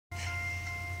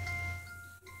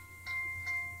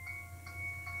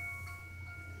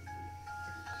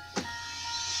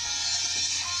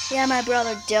Yeah, my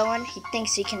brother Dylan, he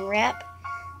thinks he can rap,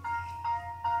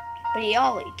 but he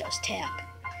only does tap.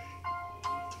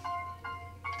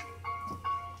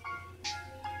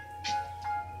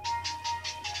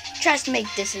 Tries to make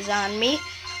disses on me,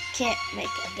 can't make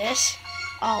a diss.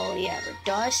 All he ever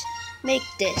does, make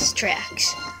diss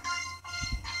tracks.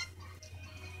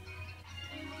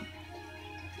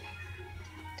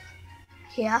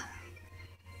 Yeah.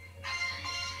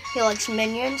 He likes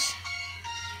Minions.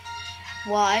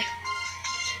 Why?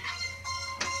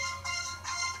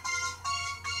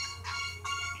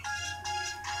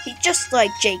 He's just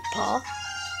like Jake Paul.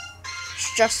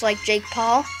 He's just like Jake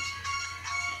Paul.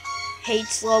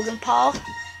 Hates Logan Paul.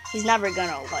 He's never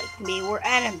gonna like me. We're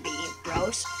enemy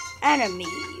bros. Enemy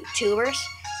YouTubers.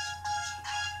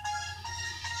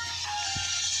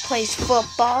 Plays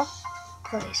football.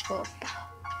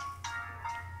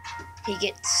 He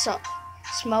gets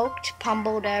smoked,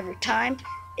 pummeled every time,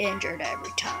 injured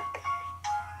every time.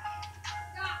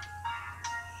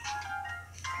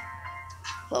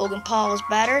 Logan Paul is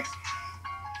better.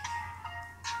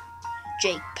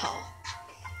 Jake Paul.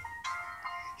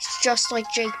 He's just like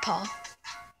Jake Paul.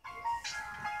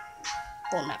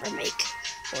 We'll never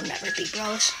be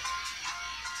bros.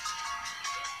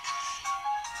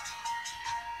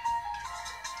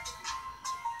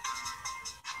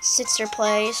 Sister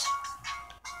plays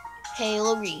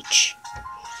Halo Reach.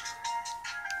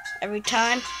 Every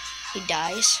time, he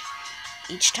dies.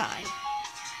 Each time.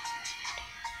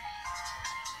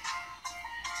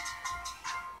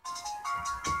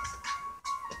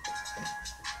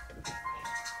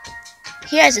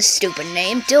 He has a stupid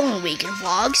name, Dylan Weigand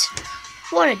Vlogs.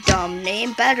 What a dumb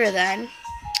name, better than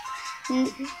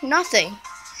nothing.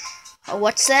 Oh,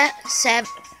 what's that?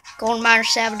 Golden Miner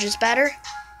Savage is better?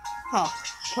 Oh,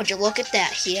 would you look at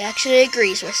that? He actually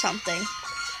agrees with something.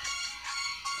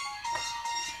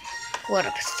 What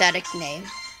a pathetic name.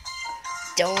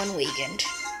 Dylan Weigand.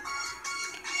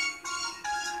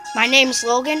 My name's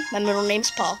Logan, my middle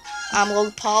name's Paul. I'm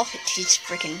Logan Paul, he's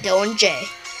freaking Dylan J.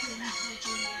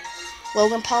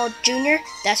 Logan Paul Jr.,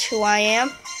 that's who I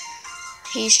am.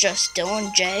 He's just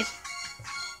Dylan J.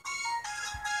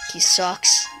 He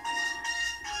sucks.